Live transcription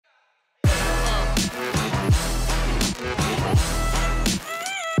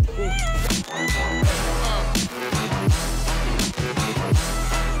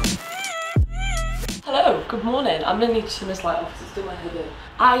Good morning. I'm gonna need to turn this light off because it's doing my head in.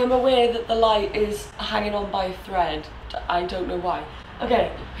 I am aware that the light is hanging on by a thread. I don't know why.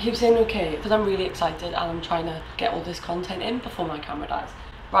 Okay, I keep saying okay because I'm really excited and I'm trying to get all this content in before my camera dies.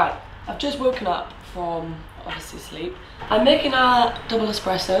 Right, I've just woken up from obviously sleep. I'm making a double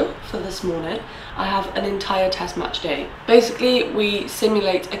espresso for this morning. I have an entire test match day. Basically, we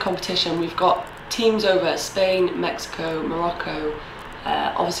simulate a competition. We've got teams over Spain, Mexico, Morocco,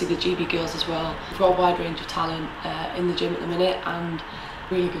 obviously the GB girls as well. We've got a wide range of talent in the gym at the minute and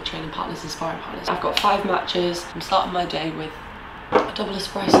really good training partners and sparring partners. I've got 5 matches. I'm starting my day with a double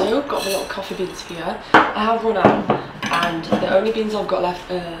espresso. Got my little coffee beans here. I have run out and the only beans I've got left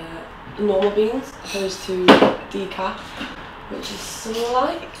are normal beans opposed to decaf, which is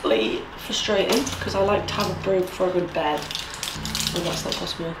slightly frustrating because I like to have a brew before I go to bed. And that's not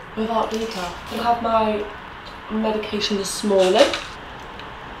possible without decaf. I have my medication this morning.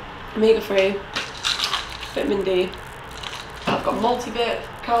 Omega-3, vitamin D. I've got multivit,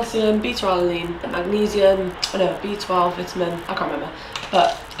 calcium, beta-alanine, magnesium, B12 vitamin, I can't remember.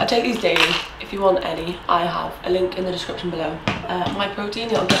 But I take these daily. If you want any, I have a link in the description below. MYPROTEIN,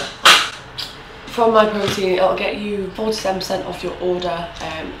 from MYPROTEIN, it'll get you 47% off your order.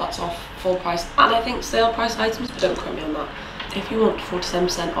 That's off full price and I think sale price items, but don't quote me on that. If you want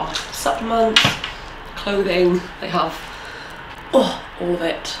 47% off supplements, clothing, they have all of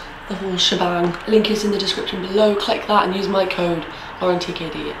it. The whole shebang. Link is in the description below. Click that and use my code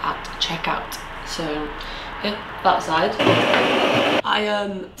LAURENTKD at checkout. So yeah, that side. I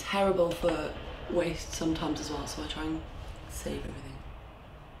am terrible for waste sometimes as well, so I try and save everything.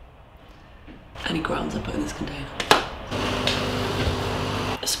 Any grounds I put in this container.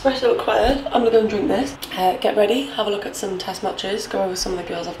 Espresso required. I'm gonna go and drink this. Get ready, have a look at some test matches, go over some of the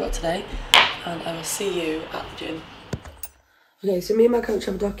girls I've got today, and I will see you at the gym. Okay, so me and my coach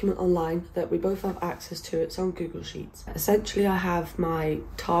have a document online that we both have access to. It's on Google Sheets. Essentially, I have my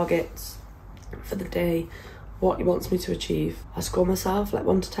targets for the day, what he wants me to achieve. I score myself like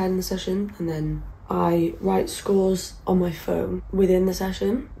 1 to 10 in the session, and then I write scores on my phone within the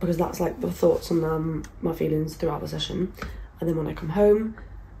session because that's like the thoughts and my feelings throughout the session. And then when I come home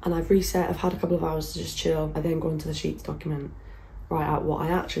and I've reset, I've had a couple of hours to just chill, I then go into the Sheets document, write out what I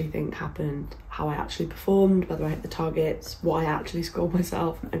actually think happened, how I actually performed, whether I hit the targets, what I actually scored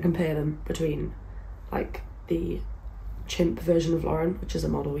myself, and compare them between like the chimp version of Lauren, which is a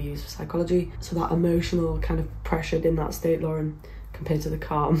model we use for psychology, so that emotional kind of pressured in that state Lauren compared to the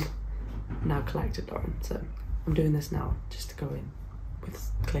calm, now collected Lauren. So I'm doing this now just to go in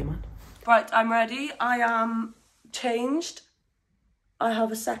with a clear mind. Right, I'm ready. I am changed. I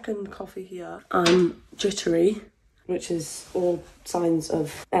have a second coffee here. I'm jittery, which is all signs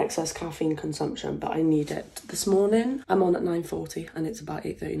of excess caffeine consumption, but I need it. This morning, I'm on at 9:40 and it's about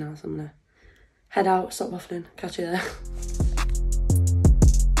 8:30 now, so I'm gonna head out, stop waffling, catch you there.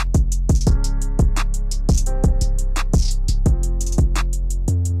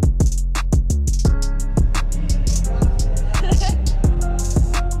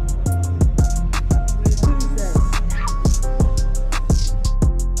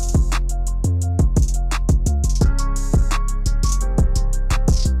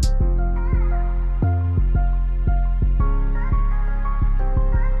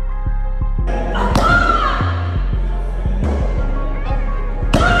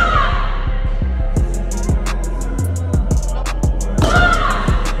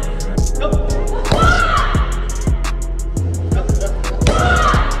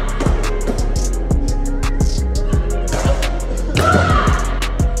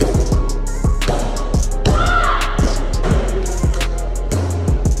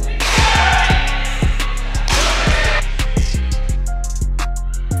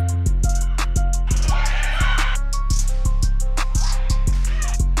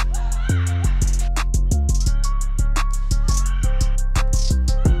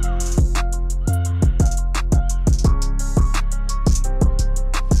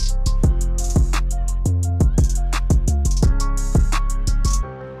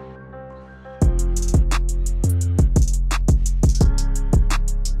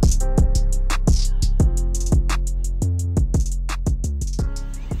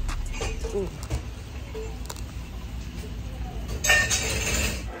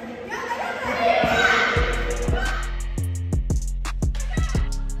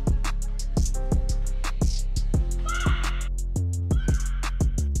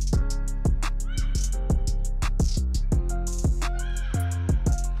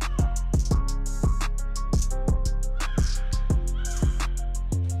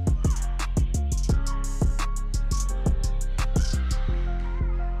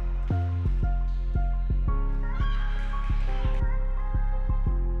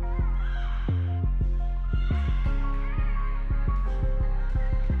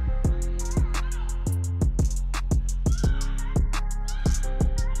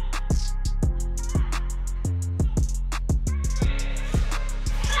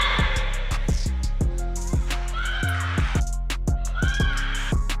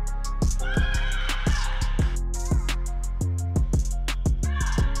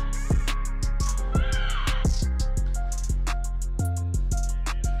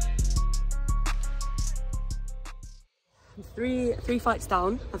 three fights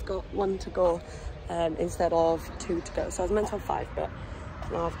down. I've got 1 to go instead of 2 to go. So I was meant to have 5, but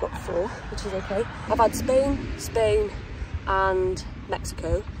now I've got 4, which is okay. I've had Spain and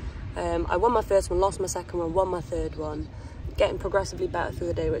Mexico. I won my first one, lost my second one, won my third one. Getting progressively better through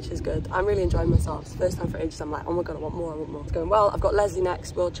the day, which is good. I'm really enjoying myself. It's the first time for ages I'm like, oh my god, I want more. It's going well. I've got Leslie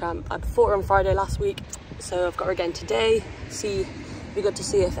next, world champ. I fought her on Friday last week, so I've got her again today. It'd be good to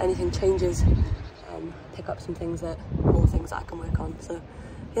see if anything changes, pick up some things more things that I can work on. So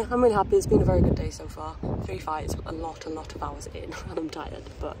yeah, I'm really happy. It's been a very good day so far. 3 fights, a lot of hours in, and I'm tired,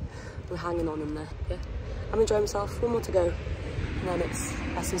 but we're hanging on in there. Yeah, I'm enjoying myself. 1 more to go, and then it's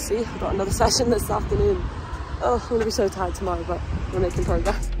S&C. I've got another session this afternoon. Oh, I'm gonna be so tired tomorrow, but we're making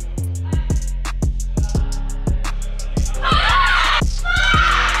progress.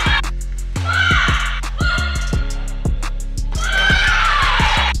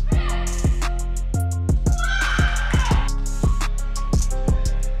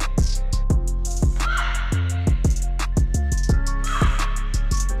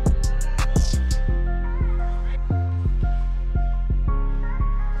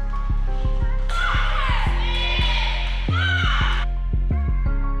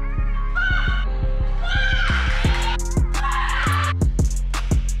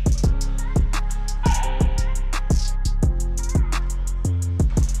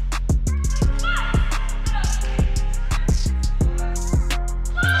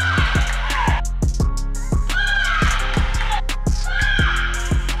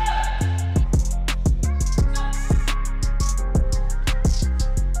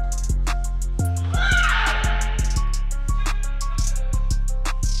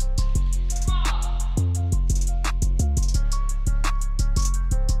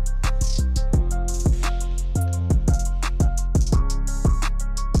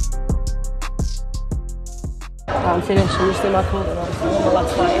 I'm finished. I'm just doing my corner now. So I'm on my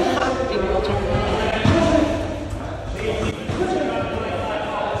last fight.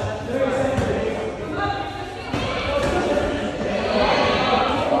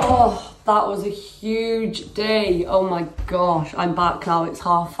 Oh, that was a huge day. Oh my gosh. I'm back now. It's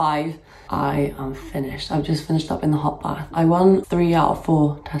 5:30. I am finished. I've just finished up in the hot bath. I won 3 out of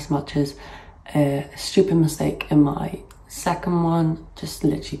 4 test matches. A stupid mistake in my second one just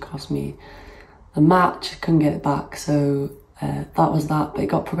literally cost me the match. Couldn't get it back, so that was that, but it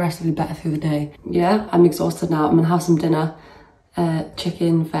got progressively better through the day. Yeah, I'm exhausted now. I'm gonna have some dinner,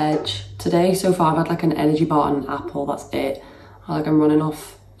 chicken, veg. Today, so far, I've had like an energy bar and an apple, that's it. I'm running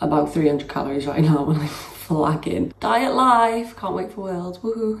off about 300 calories right now and I'm flagging. Diet life, can't wait for Worlds,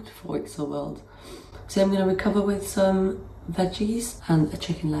 woohoo, 4 weeks till Worlds. So I'm gonna recover with some veggies and a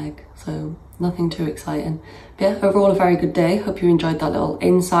chicken leg, so nothing too exciting. But yeah, overall a very good day. Hope you enjoyed that little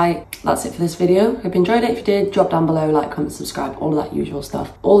insight. That's it for this video. Hope you enjoyed it. If you did, drop down below, like, comment, subscribe, all of that usual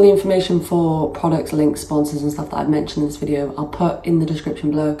stuff. All the information for products, links, sponsors and stuff that I've mentioned in this video, I'll put in the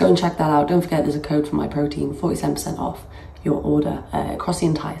description below. Go and check that out. Don't forget there's a code for MYPROTEIN, 47% off your order across the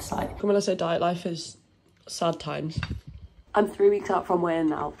entire site. When I say diet life is sad times. I'm 3 weeks out from weighing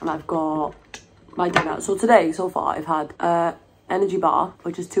now and I've got my dinner. So today, so far, I've had energy bar,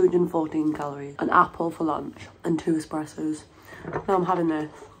 which is 214 calories, an apple for lunch, and 2 espressos. Now I'm having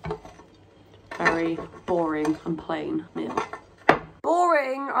this very boring and plain meal.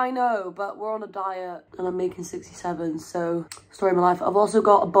 Boring, I know, but we're on a diet and I'm making 67, so story of my life. I've also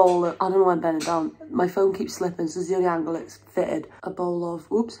got a bowl of, I don't know why I'm bending down. My phone keeps slipping, so this is the only angle it's fitted. A bowl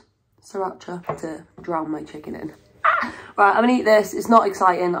of, oops, sriracha to drown my chicken in. Right, I'm gonna eat this. It's not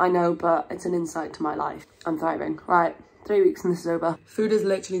exciting, I know, but it's an insight to my life. I'm thriving. Right, 3 weeks and this is over. Food is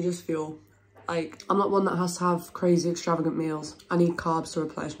literally just fuel. Like, I'm not one that has to have crazy extravagant meals. I need carbs to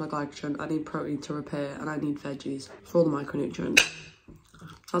replenish my glycogen, I need protein to repair, and I need veggies for all the micronutrients.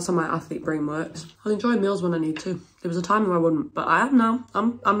 That's how my athlete brain works. I'll enjoy meals when I need to. There was a time where I wouldn't, but I am now.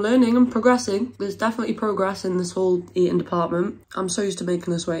 I'm learning, I'm progressing. There's definitely progress in this whole eating department. I'm so used to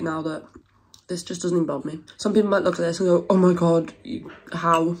making this weight now that this just doesn't even bother me. Some people might look at this and go, oh my god,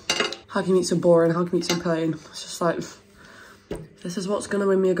 how can you eat so boring? How can you eat so plain? It's just like, this is what's gonna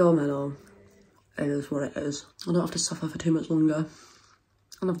win me a gold medal. It is what it is. I don't have to suffer for too much longer.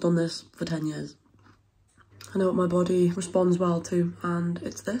 And I've done this for 10 years. I know what my body responds well to, and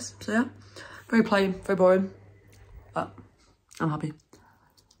it's this. So yeah, very plain, very boring, but I'm happy.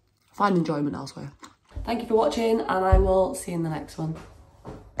 Find enjoyment elsewhere. Thank you for watching, and I will see you in the next one.